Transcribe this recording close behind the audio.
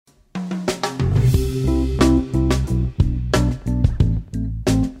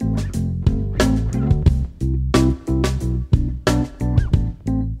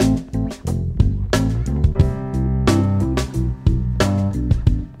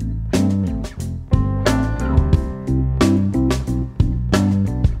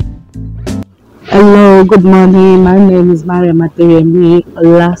Hello, good morning. My name is Maria Mateyemi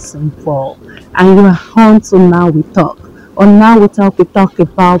Olasunfo, and you are on to Now We Talk. On Now we talk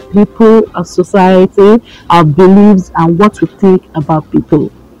about people, our society, our beliefs, and what we think about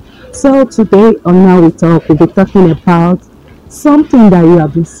people. So today on Now We Talk, we'll be talking about something that you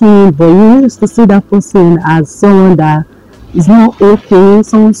have been seeing, but you used to see that person as someone that is not okay,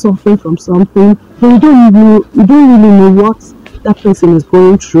 someone suffering from something, but you don't really know what that person is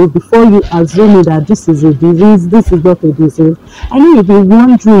going through before you assume that this is a disease, this is not a disease. I know you've been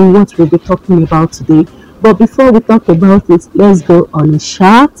wondering what we'll be talking about today, but before we talk about it, let's go on a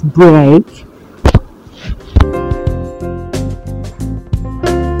short break.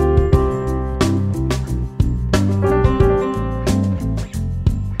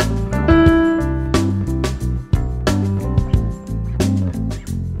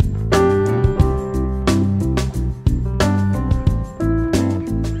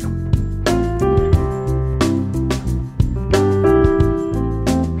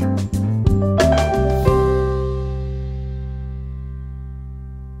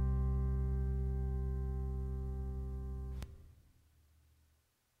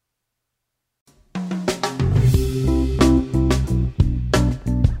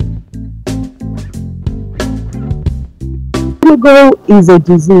 Vitiligo is a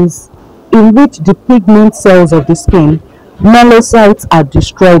disease in which the pigment cells of the skin, melanocytes, are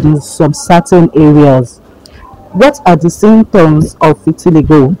destroyed in some certain areas. What are the symptoms of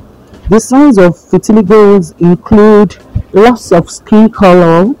vitiligo? The signs of vitiligo include loss of skin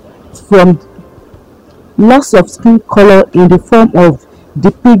color from loss of skin color in the form of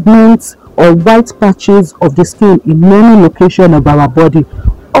the pigments or white patches of the skin in many locations of our body.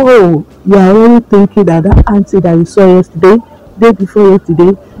 Oh, you are already thinking that that auntie that you saw yesterday, day before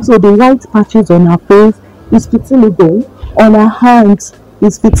yesterday, so the white patches on her face is vitiligo, on her hands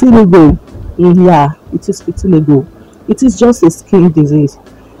is vitiligo. Yeah, it is vitiligo. It is just a skin disease.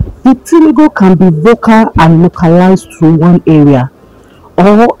 Vitiligo can be vocal and localized to one area,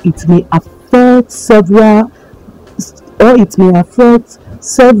 or it may affect several, different, or it may affect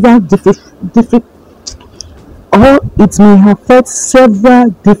several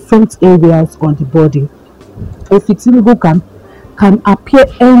different areas on the body. A vitiligo can appear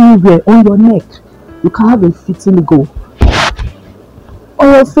anywhere on your neck. You can have a vitiligo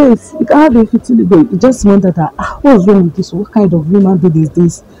on your face. You can have a vitiligo. You just wonder that what's wrong with this? What kind of human being is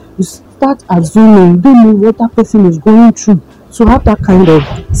this? You start assuming, you don't know what that person is going through to have that kind of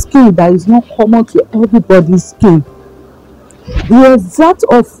skin that is not common to everybody's skin. The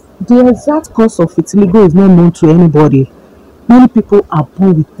exact cause of vitiligo is not known to anybody. Many people are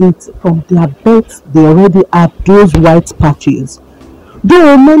born with it. From their birth, they already have those white patches.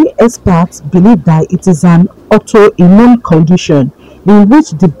 Though many experts believe that it is an autoimmune condition in which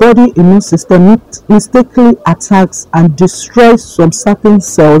the body immune system mistakenly attacks and destroys some certain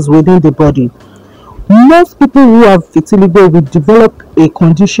cells within the body. Most people who have vitiligo will develop a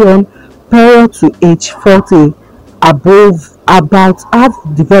condition prior to age 40, about have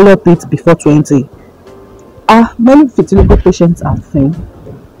developed it before 20. Many vitiligo patients are thin.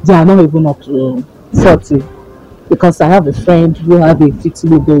 They are not even up to 40. Because I have a friend who have a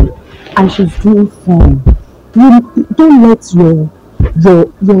vitiligo and she's doing fine. You don't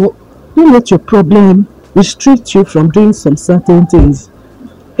let your problem restrict you from doing some certain things.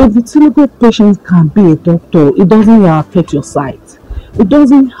 A vitiligo patient can be a doctor. It doesn't even affect your sight. It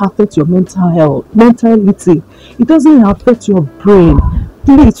doesn't affect your mental health, mentality. It doesn't affect your brain.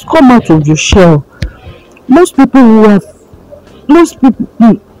 Please come out of your shell. Most people,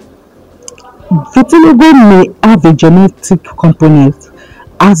 vitiligo may have a genetic component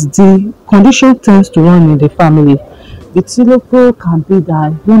as the condition tends to run in the family. Vitiligo can be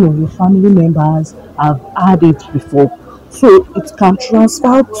that one of your family members have had it before. So it can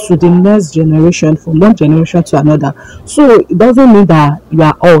transfer to the next generation, from one generation to another. So it doesn't mean that you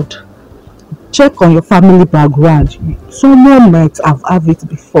are old. Check on your family background. Someone might have had it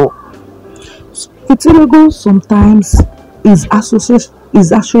before. Vitiligo sometimes is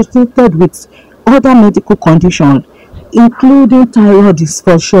associated with other medical conditions, including thyroid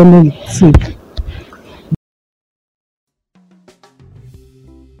dysfunctionality.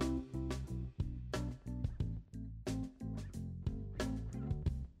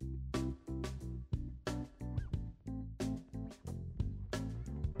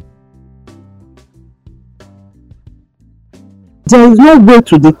 There is no way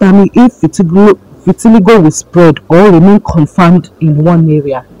to determine if vitiligo will spread or remain confirmed in one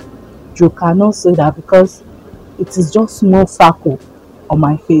area. You cannot say that because it is just small circle on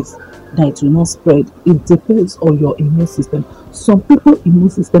my face. that it will not spread. It depends on your immune system. Some people immune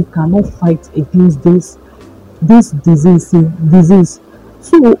system cannot fight against this disease.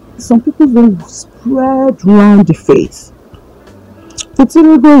 So some people will spread around the face.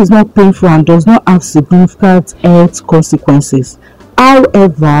 Vitiligo is not painful and does not have significant health consequences.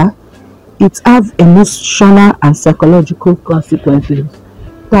 However, it has emotional and psychological consequences.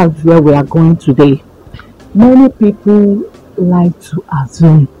 That's where we are going today. Many people like to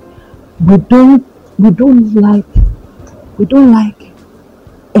assume we don't we don't like we don't like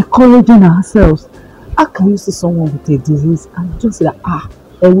encouraging ourselves. How can you see someone with a disease and just say that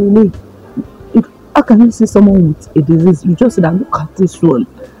really? How can you see someone with a disease? You just say that look at this one,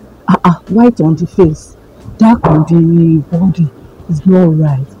 white on the face, dark on the body is not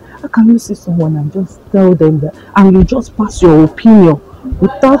right. How can you see someone and just tell them that, and you just pass your opinion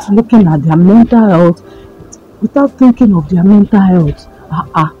without looking at their mental health, without thinking of their mental health?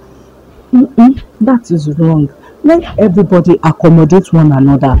 That is wrong. Let everybody accommodate one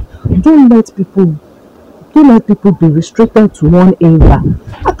another. Don't let people be restricted to one area.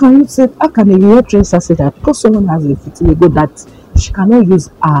 How can a hairdresser say that because someone has a vitiligo that she cannot use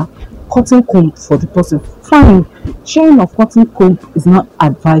a cotton comb for the person? Fine, sharing of cotton comb is not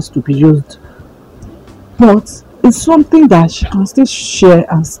advised to be used, but it's something that she can still share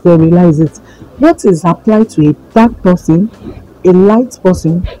and sterilize it. What is applied to a dark person, a light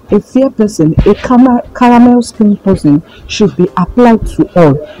person, a fair person, a caramel skin person should be applied to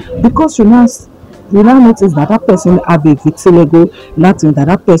all, because you now notice that that person have a vitiligo, nothing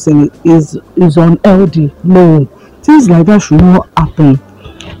that person is unhealthy. No, things like that should not happen.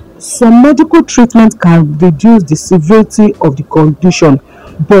 Some medical treatment can reduce the severity of the condition,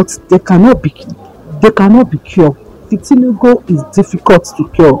 but they cannot be cured. Vitiligo is difficult to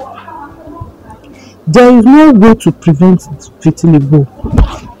cure. There is no way to prevent vitiligo.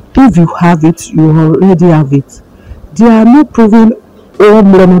 If you have it, you already have it. There are no proven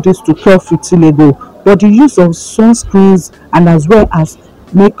home remedies to cure vitiligo, but the use of sunscreens and as well as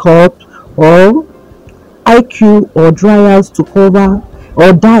makeup or IQ or dryers to cover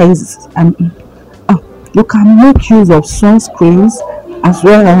or dyes, and you can make use of sunscreens as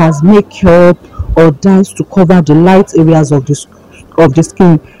well as makeup or dyes to cover the light areas of the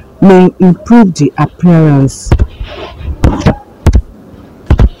skin, may improve the appearance.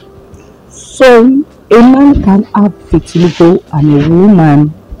 So a man can have vitiligo and a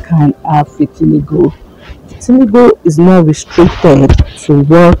woman can have vitiligo. Vitiligo is not restricted to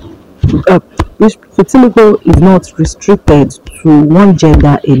vitiligo is not restricted to one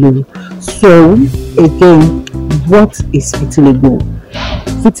gender alone. So again, what is vitiligo?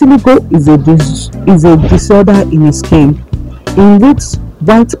 Vitiligo is a disorder in the skin in which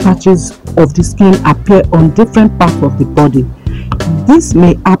white patches of the skin appear on different parts of the body. This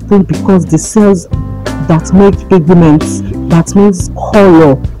may happen because the cells that make pigments, that means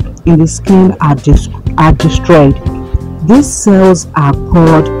color in the skin, are destroyed. These cells are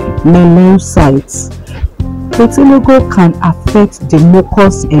called melanocytes. Vitiligo can affect the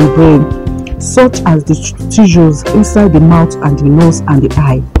mucous membrane, such as the tissues inside the mouth and the nose and the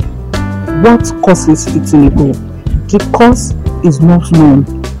eye. What causes vitiligo? The cause is not known.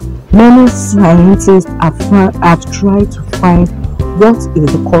 Many scientists have tried to find what is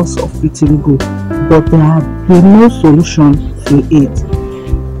the cause of vitiligo, but there have been no solution to it.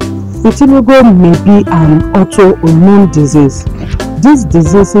 Vitiligo may be an autoimmune disease. These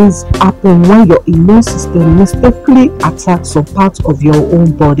diseases happen when your immune system mistakenly attacks some part of your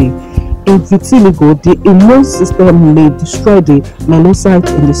own body. In vitiligo, the immune system may destroy the melanocyte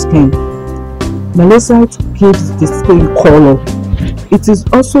in the skin. Melanocyte gives the skin color. It is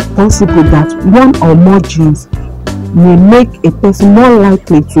also possible that one or more genes may make a person more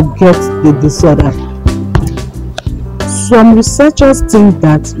likely to get the disorder. Some researchers think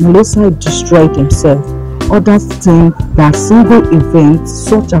that melanocytes destroy themselves. Others think that single events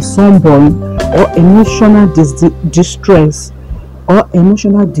such as sunburn or emotional distress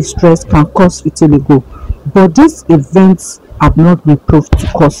can cause vitiligo, but these events have not been proved to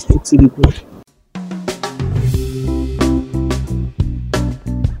cause vitiligo.